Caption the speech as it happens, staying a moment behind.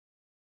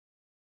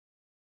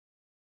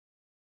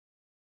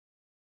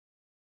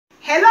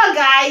Hello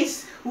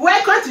guys,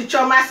 welcome to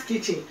Chiomas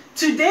kitchen.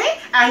 Today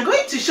I'm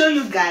going to show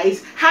you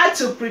guys how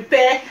to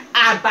prepare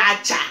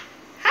abacha.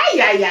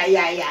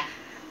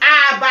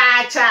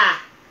 Abacha.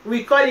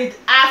 We call it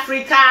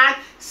African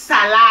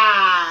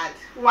salad.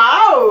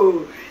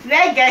 Wow.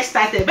 Let's get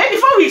started. But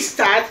before we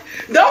start,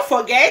 don't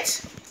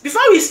forget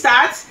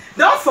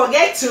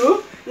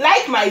to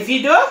like my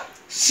video,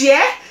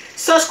 share,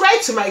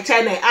 subscribe to my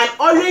channel, and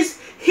always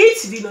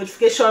hit the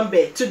notification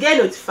bell to get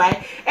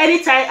notified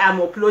anytime I'm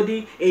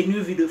uploading a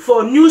new video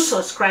for new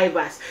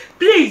subscribers.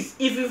 Please,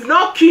 if you've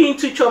not queued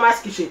into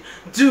Chiomas kitchen,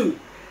 do.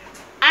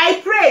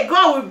 I pray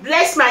God will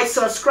bless my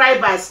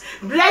subscribers,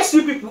 bless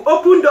you people,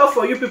 open door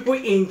for you people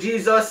in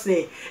Jesus'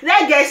 name.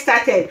 Let's get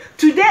started.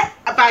 Today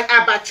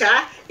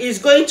abacha is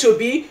going to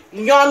be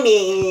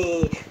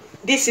yummy.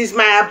 This is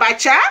my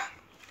abacha,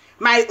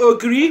 my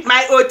ogiri,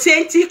 my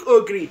authentic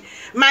ogiri,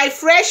 my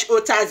fresh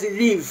utazi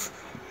leaf,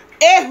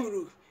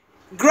 ehuru,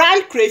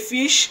 ground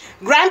crayfish,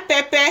 ground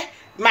pepper,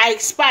 my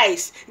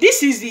spice.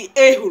 This is the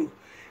ehuru.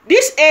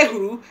 This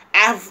ehuru,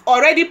 I've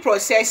already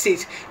processed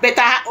it, but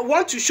I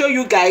want to show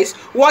you guys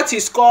what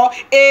is called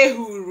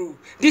ehuru.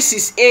 This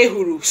is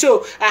ehuru,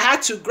 so I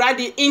had to grind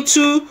it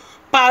into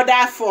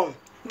powder form.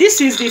 This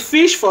is the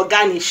fish for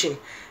garnishing,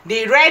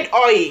 the red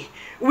oil.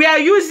 We are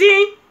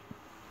using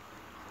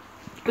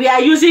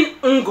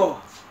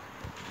ngo.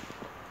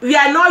 We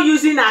are not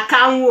using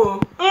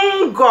akanwo.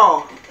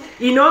 Ngo.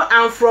 You know,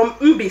 I'm from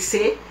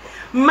Mbise,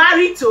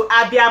 married to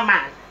Abia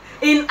man.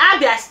 In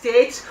Abia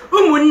State,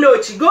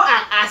 Umunnochi, go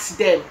and ask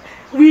them.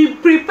 We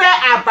prepare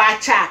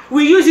abacha.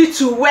 We use it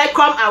to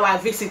welcome our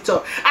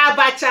visitor.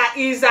 Abacha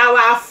is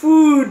our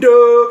food,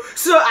 oh.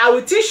 So I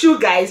will teach you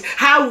guys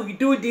how we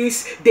do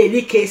this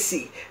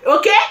delicacy.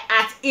 Okay?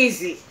 At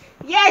easy.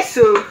 Yes,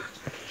 so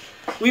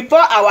we pour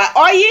our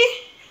oil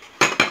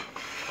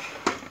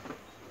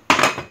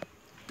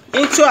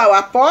into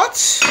our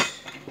pot.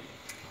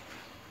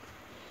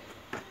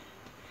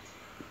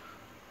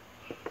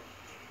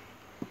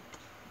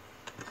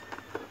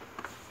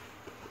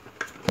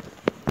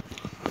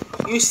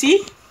 You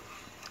see,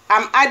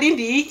 I'm adding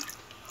the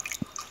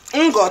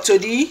ngo to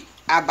the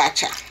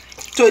abacha,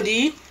 to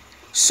the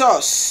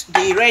sauce,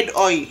 the red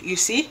oil. You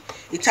see,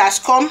 it has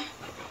formed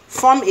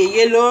a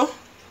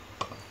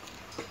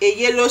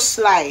yellow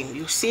slime.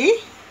 You see,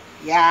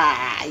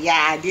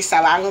 yeah, this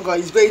our ngo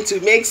is going to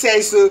make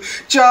sense. So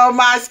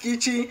Chiomas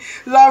kitchen,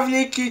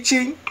 lovely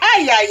kitchen.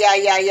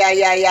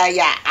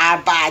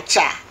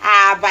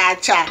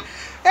 Abacha.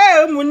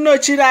 Hey,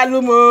 munnochi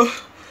ralumo.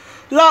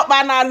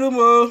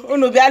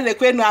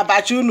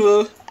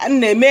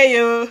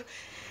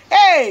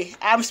 Hey,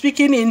 I'm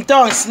speaking in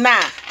tongues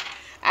now.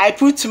 I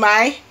put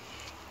my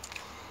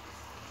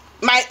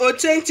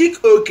authentic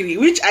ogiri,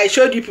 which I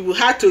showed you people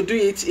how to do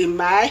it in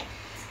my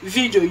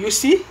video. You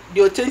see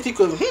the authentic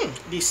ogiri.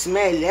 The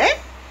smell, eh?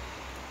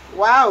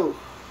 Wow.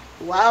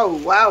 The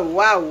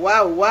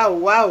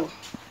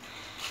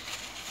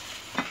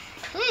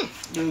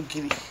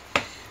ogiri.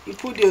 You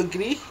put the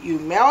ogiri, you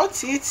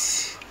melt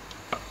it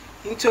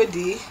into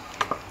the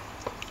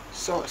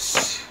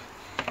sauce.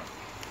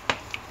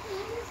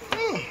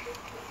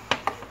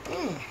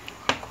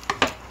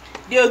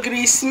 The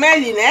ogiri is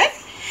smelling, eh?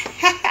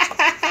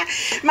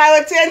 My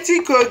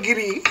authentic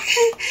ogiri.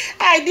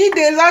 I did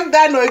a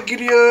lockdown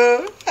ogiri.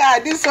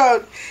 This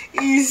one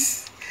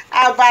is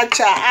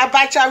abacha.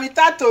 Abacha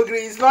without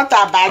ogiri is not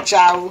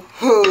abacha.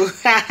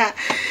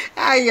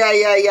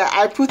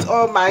 I put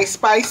all my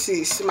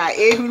spices, my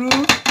ehuru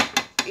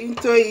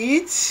into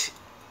it.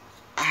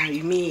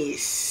 I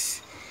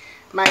miss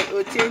my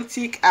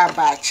authentic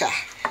abacha.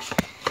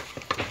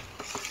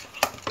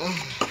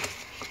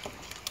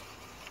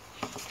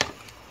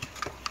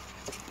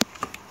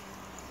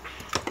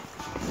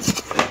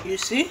 You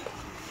see,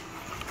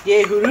 the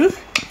ehuru,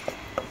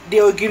 the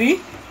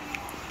ogiri,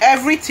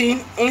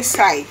 everything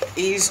inside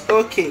is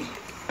okay.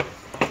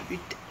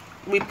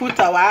 We put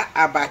our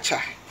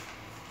abacha.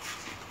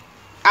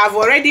 I've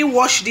already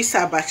washed this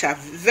abacha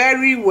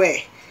very well.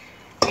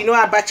 You know,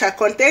 abacha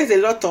contains a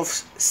lot of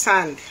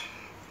sand.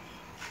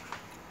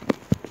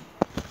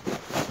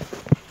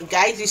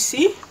 Guys, you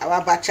see, our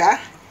abacha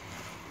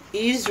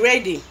is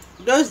ready.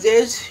 Those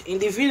days in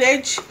the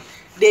village,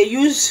 they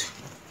use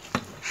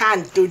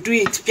hand to do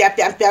it.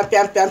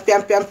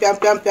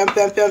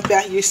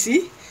 You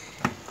see,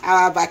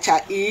 our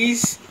abacha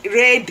is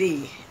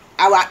ready.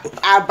 Our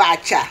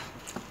abacha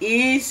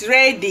is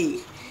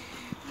ready.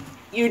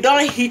 You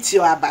don't heat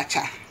your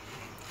abacha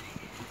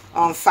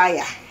on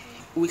fire.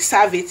 We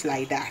serve it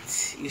like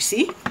that. You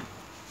see,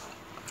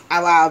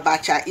 our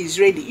abacha is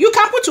ready. You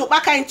can put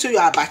obaka into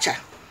your abacha,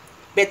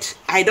 but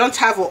I don't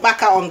have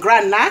obaka on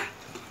ground now.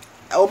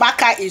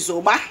 Obaka is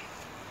oba.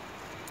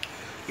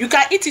 You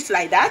can eat it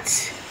like that.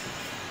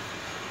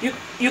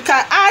 You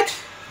can add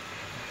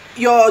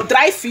your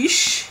dry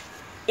fish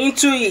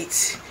into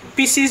it,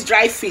 pieces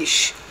dry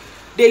fish.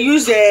 They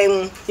use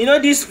you know,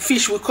 this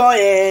fish we call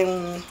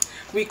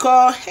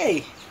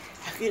hey,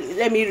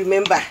 let me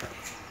remember,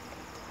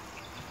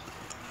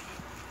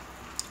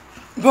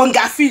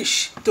 bonga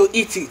fish, to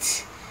eat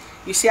it.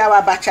 You see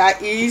our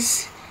abacha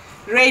is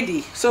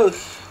ready. So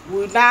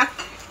we'll now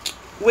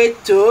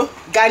wait to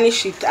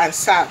garnish it and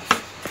serve.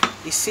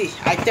 You see,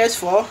 I test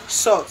for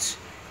salt.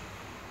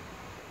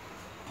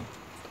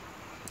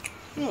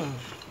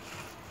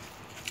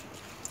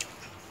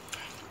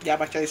 The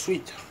abacha is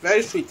sweet,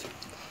 very sweet.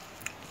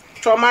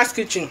 Chiomas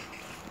kitchen.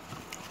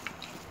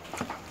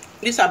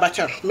 This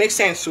abacha makes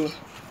sense, so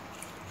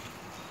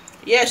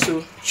yes,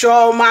 so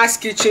Chiomas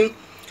kitchen,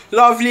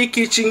 lovely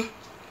kitchen.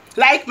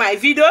 Like my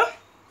video,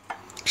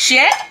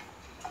 share,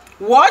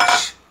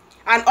 watch,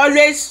 and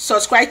always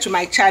subscribe to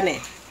my channel.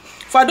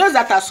 For those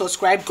that are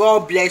subscribed,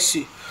 God bless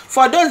you.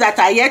 For those that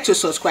are yet to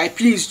subscribe,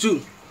 please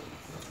do.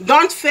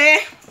 Don't fail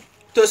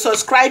to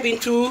subscribe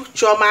into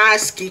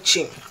Chiomas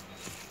kitchen.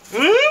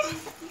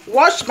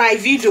 Watch my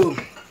video.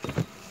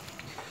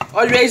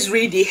 Always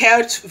read the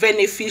health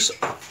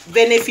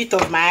benefit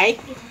of my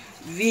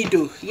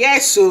video.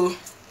 Yes, so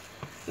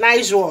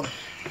nice one.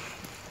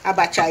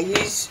 Abacha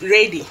is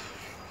ready.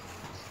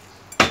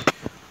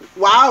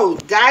 Wow,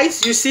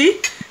 guys, you see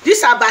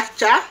this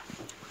abacha.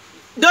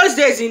 Those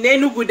days in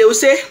Enugu, they will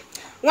say,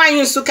 "Why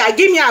you suka?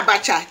 Give me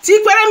abacha.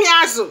 Tikwere mi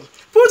azu.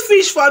 Put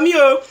fish for me,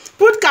 oh.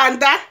 Put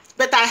kanda,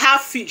 but I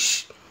have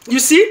fish." You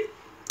see?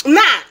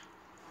 Now,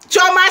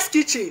 Chiomas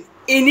kitchen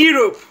in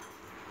Europe,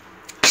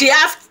 she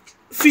have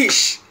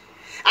fish.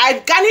 I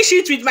garnish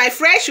it with my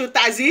fresh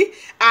utazi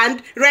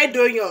and red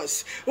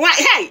onions. Why?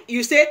 Hey,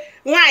 you say,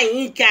 "Why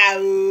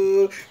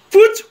you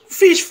put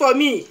fish for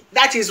me?"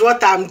 That is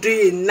what I'm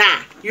doing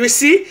now. You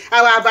see,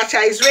 our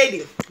abacha is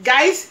ready,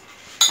 guys.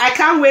 I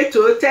can't wait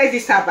to taste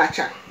this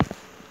abacha.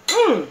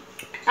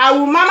 I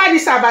will mama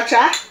this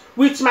abacha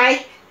with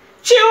my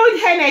chilled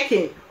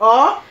Heineken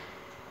or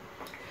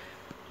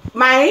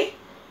my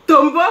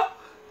tombo.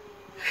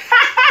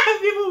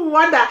 People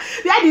wonder,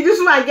 where did this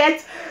one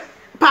get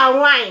palm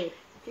wine?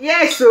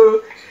 Yes,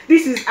 so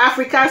this is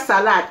African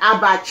salad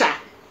abacha.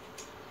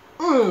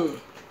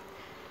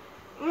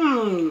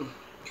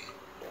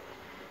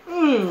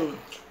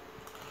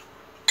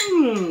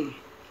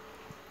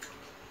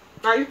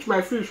 I eat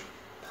my fish.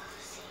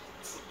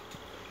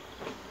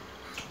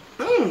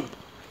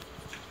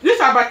 This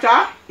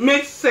abacha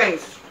makes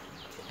sense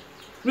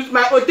with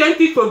my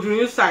authentic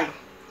Ogiri inside.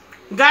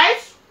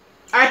 Guys,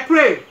 I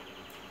pray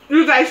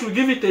you guys will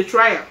give it a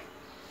trial.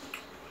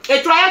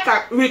 A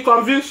trial will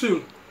convince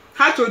you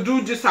how to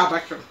do this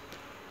abacha.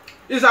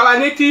 It's our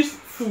native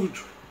food.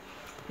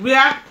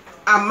 Where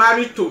I'm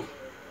married to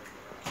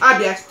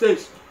Abia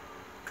State,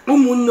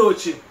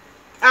 Umunnochi.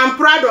 I'm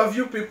proud of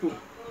you people.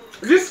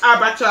 This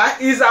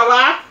abacha is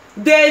our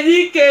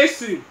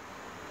delicacy.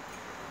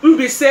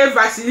 Mbise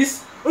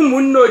versus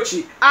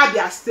Umunnochi,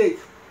 Abia State.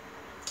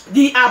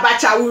 The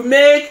abacha will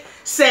make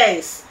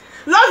sense.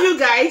 Love you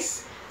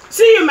guys.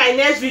 See you in my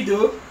next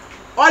video.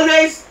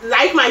 Always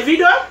like my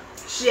video,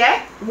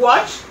 share,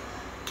 watch,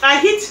 and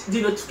hit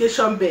the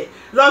notification bell.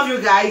 Love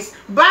you guys.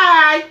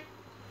 Bye.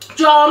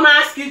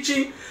 Chiomas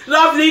kitchen,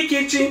 lovely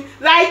kitchen.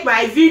 Like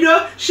my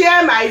video,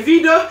 share my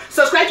video,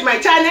 subscribe to my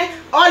channel.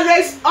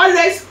 Always,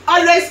 always,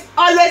 always,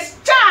 always